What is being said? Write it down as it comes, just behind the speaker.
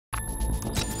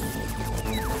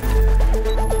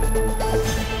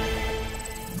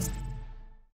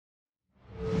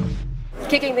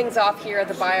Kicking things off here at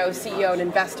the BioCEO and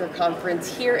Investor Conference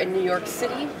here in New York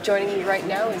City. Joining me right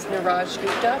now is Neeraj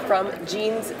Gupta from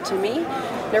Genes2me.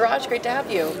 Neeraj, great to have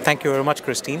you. Thank you very much,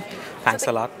 Christine. Thanks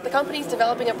a lot. The company's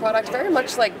developing a product very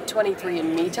much like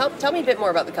 23andMe. Tell me a bit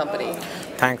more about the company.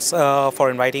 Thanks for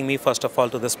inviting me, first of all,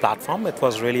 to this platform. It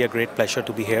was really a great pleasure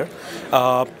to be here.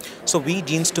 So we,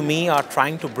 Genes2me, are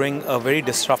trying to bring a very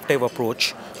disruptive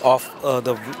approach of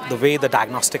the way the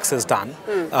diagnostics is done.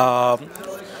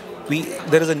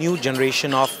 There is a new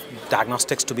generation of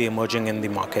diagnostics to be emerging in the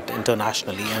market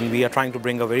internationally, and we are trying to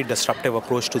bring a very disruptive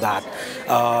approach to that.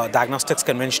 Diagnostics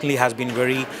conventionally has been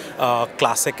very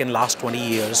classic in last 20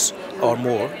 years or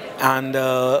more, and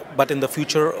but in the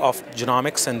future of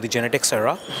genomics and the genetics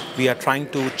era, we are trying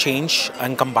to change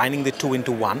and combining the two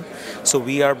into one. So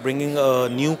we are bringing a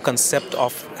new concept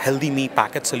of healthy me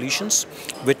packet solutions,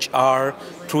 which are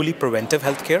truly preventive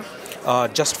healthcare.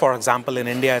 Just for example, in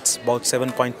India, it's about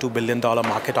 $7.2 billion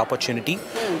market opportunity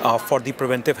for the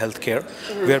preventive healthcare,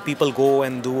 where people go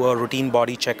and do a routine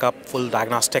body checkup, full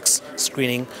diagnostics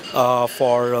screening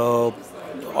for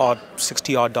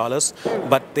 $60 odd,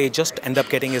 but they just end up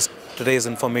getting today's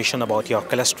information about your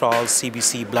cholesterol,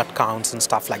 CBC, blood counts, and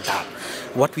stuff like that.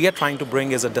 What we are trying to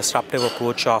bring is a disruptive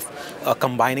approach of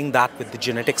combining that with the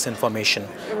genetics information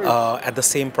at the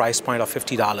same price point of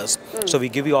 $50. So we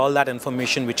give you all that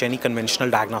information which any conventional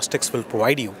diagnostics will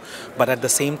provide you, but at the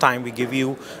same time we give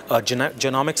you a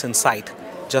genomics insight,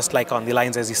 just like on the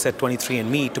lines, as you said,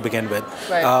 23andMe to begin with.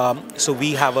 Right. So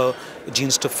we have a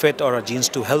genes to fit or a genes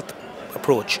to health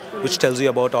approach, which tells you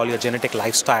about all your genetic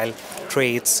lifestyle,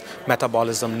 traits,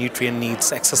 metabolism, nutrient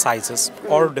needs, exercises,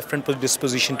 or different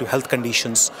predisposition to health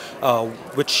conditions,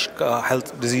 which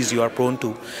health disease you are prone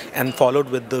to, and followed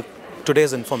with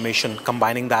today's information,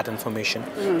 combining that information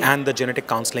and the genetic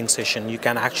counseling session. You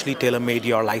can actually tailor-made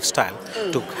your lifestyle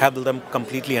to help them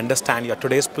completely understand your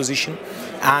today's position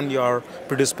and your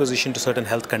predisposition to certain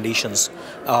health conditions.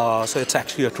 So it's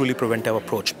actually a truly preventive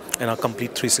approach in a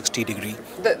complete 360 degree.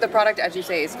 The product, as you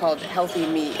say, is called Healthy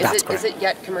Me. Is it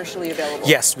yet commercially available?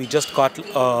 Yes, we just got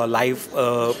live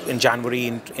in January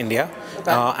in India,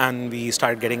 and we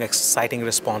started getting exciting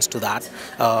response to that.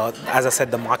 As I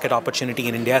said, the market opportunity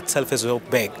in India itself is so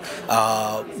big.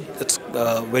 It's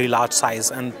a very large size,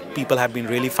 and people have been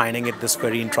really finding it this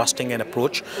very interesting an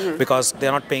approach because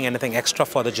they're not paying anything extra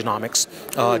for the genomics,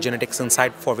 genetics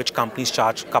insight, for which companies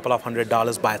charge a couple of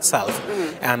 $100s by itself,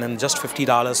 and then just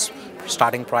 $50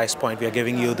 starting price point, we are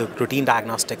giving you the routine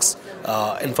diagnostics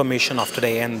information of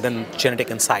today, and then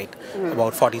genetic insight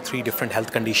about 43 different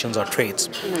health conditions or traits,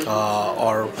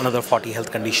 or another 40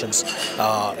 health conditions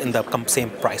in the same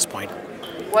price point.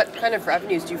 What kind of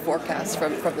revenues do you forecast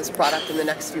from this product in the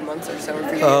next few months or so, or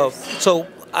few years?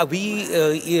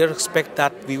 We expect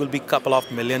that we will be a couple of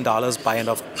 $1 million by end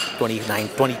of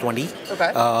 2020.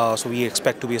 Okay. So we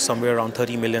expect to be somewhere around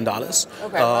 $30 million.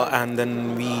 Okay. And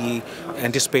then we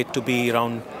anticipate to be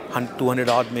around $200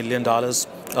 odd million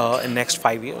in next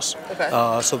 5 years.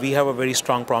 Okay. So we have a very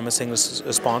strong, promising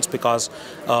response because,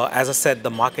 as I said,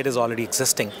 the market is already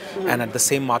existing, and at the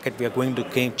same market, we are going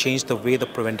to change the way the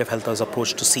preventive health is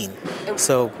approached to seen. And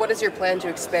so, what is your plan to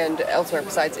expand elsewhere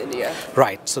besides India?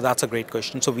 Right. So that's a great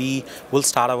question. So we will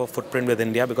start our footprint with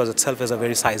India because itself is a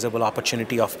very sizable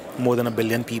opportunity of more than 1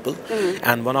 billion people,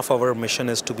 and one of our mission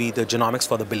is to be the genomics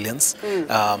for the billions.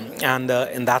 And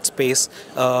in that space,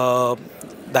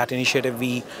 that initiative,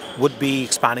 we would be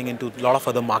expanding into a lot of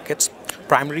other markets.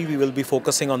 Primarily, we will be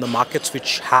focusing on the markets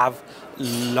which have a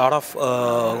lot of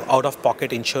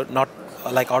out-of-pocket not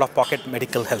like out-of-pocket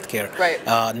medical healthcare, right.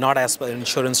 Not as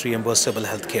insurance reimbursable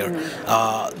healthcare.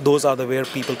 Those are where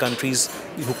countries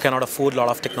who cannot afford a lot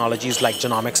of technologies like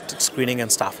genomics screening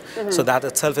and stuff. So that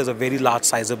itself is a very large,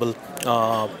 sizable,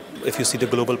 if you see the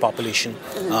global population,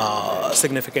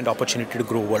 significant opportunity to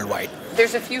grow worldwide.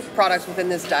 There's a few products within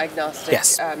this diagnostic.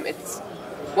 Yes.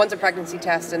 One's a pregnancy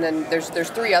test, and then there's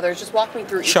 3 others. Just walk me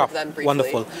through each of them briefly.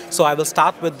 Wonderful. So I will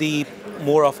start with the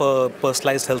more of a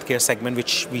personalized healthcare segment,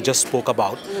 which we just spoke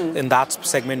about. In that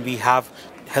segment, we have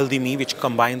Healthy Me, which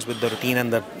combines with the routine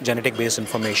and the genetic-based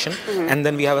information. And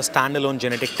then we have a standalone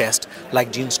genetic test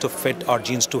like Genes to Fit or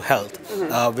Genes to Health,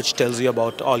 which tells you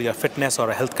about all your fitness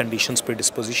or health conditions,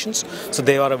 predispositions. So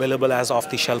they are available as off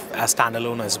the shelf as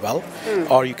standalone as well,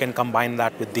 or you can combine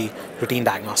that with the routine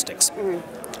diagnostics.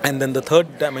 And then the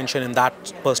third dimension in that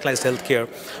personalized healthcare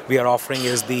we are offering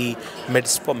is the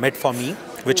Med4Me,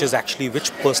 which is actually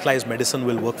which personalized medicine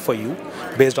will work for you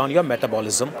based on your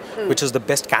metabolism, which is the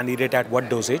best candidate at what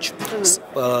dosage.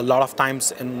 A lot of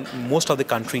times in most of the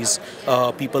countries,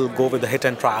 people go with the hit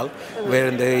and trial, where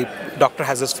the doctor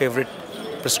has his favorite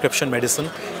prescription medicine,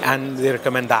 and they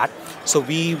recommend that. So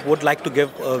we would like to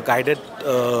give guided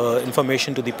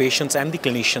information to the patients and the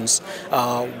clinicians,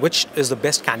 which is the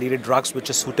best candidate drugs which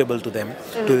is suitable to them,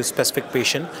 to the specific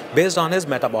patient, based on his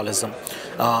metabolism.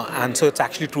 And so it's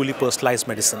actually truly personalized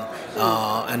medicine,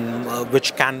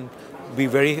 which can be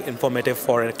very informative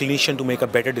for a clinician to make a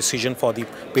better decision for the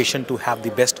patient to have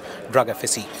the best drug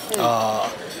efficacy,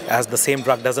 as the same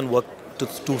drug doesn't work to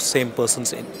two same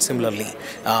persons similarly.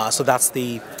 So that's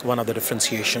one of the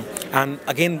differentiation. And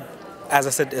again, as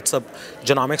I said, it's a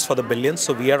genomics for the billions,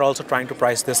 so we are also trying to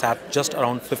price this at just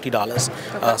around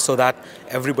 $50, so that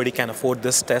everybody can afford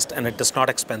this test, and it is not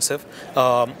expensive.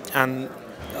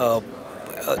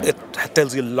 It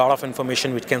tells you a lot of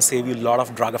information which can save you a lot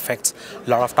of drug effects, a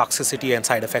lot of toxicity and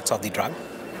side effects of the drug.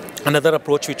 Another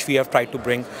approach which we have tried to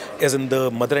bring is in the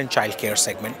mother and child care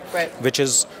segment, which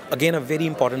is again a very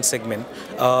important segment.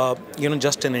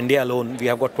 Just in India alone, we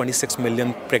have got 26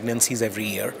 million pregnancies every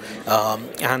year,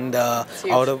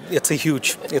 it's a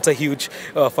huge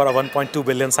for a 1.2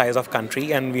 billion size of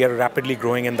country, and we are rapidly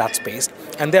growing in that space.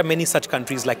 And there are many such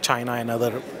countries like China and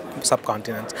other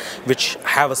subcontinents which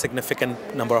have a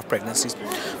significant number of pregnancies.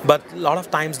 But a lot of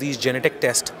times these genetic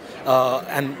tests,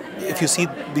 and if you see,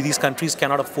 these countries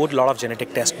cannot afford a lot of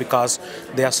genetic tests because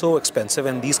they are so expensive,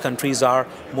 and these countries are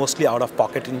mostly out of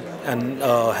pocket in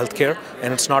healthcare,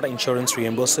 and it's not insurance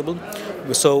reimbursable.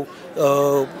 So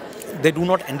they do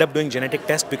not end up doing genetic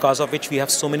tests, because of which we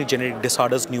have so many genetic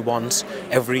disorders, newborns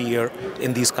every year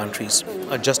in these countries.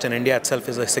 Just in India itself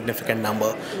is a significant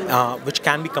number, which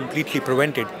can be completely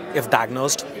prevented if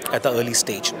diagnosed at the early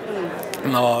stage.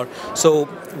 So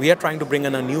we are trying to bring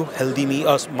in a new Healthy Me,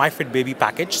 MyFit Baby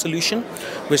package solution,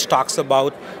 which talks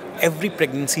about every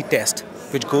pregnancy test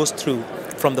which goes through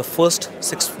from the first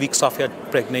 6 weeks of your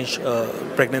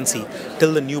pregnancy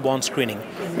till the newborn screening.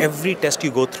 Every test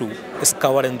you go through is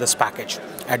covered in this package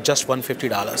at just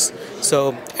 $150.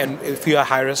 So, and if you are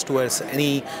high risk towards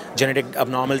any genetic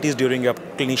abnormalities during your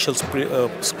clinical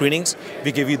screenings,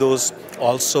 we give you those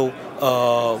also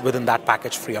within that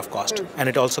package free of cost. And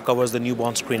it also covers the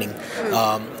newborn screening.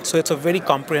 So it's a very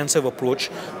comprehensive approach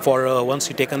for once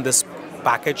you take on this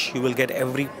package, you will get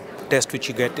every test which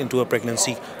you get into a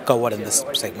pregnancy covered in this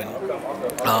segment.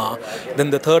 Then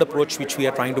the third approach which we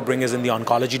are trying to bring is in the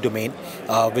oncology domain,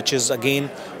 which is again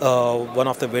one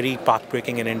of the very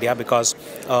path-breaking in India, because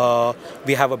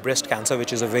we have a breast cancer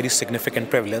which is a very significant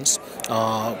prevalence.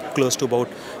 Close to about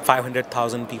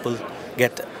 500,000 people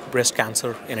get breast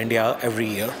cancer in India every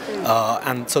year.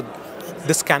 And so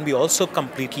this can be also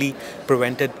completely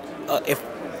prevented if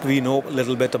we know a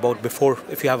little bit about before,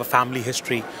 if you have a family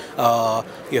history,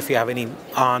 if you have any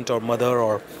aunt or mother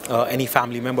or any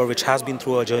family member which has been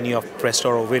through a journey of breast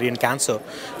or ovarian cancer,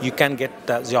 you can get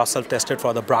yourself tested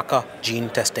for the BRCA gene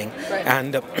testing.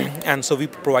 And so we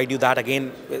provide you that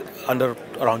again under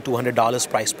around $200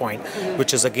 price point,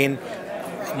 which is again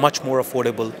much more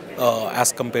affordable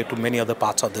as compared to many other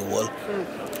parts of the world.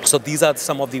 So these are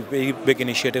some of the very big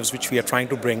initiatives which we are trying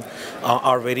to bring,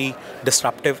 are very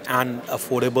disruptive and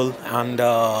affordable, and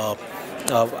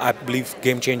I believe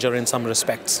game changer in some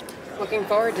respects. Looking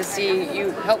forward to see you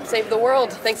help save the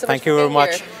world. Thanks so much. Thank you very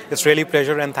much. It's really a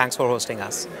pleasure, and thanks for hosting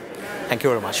us. Thank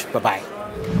you very much.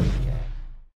 Bye-bye.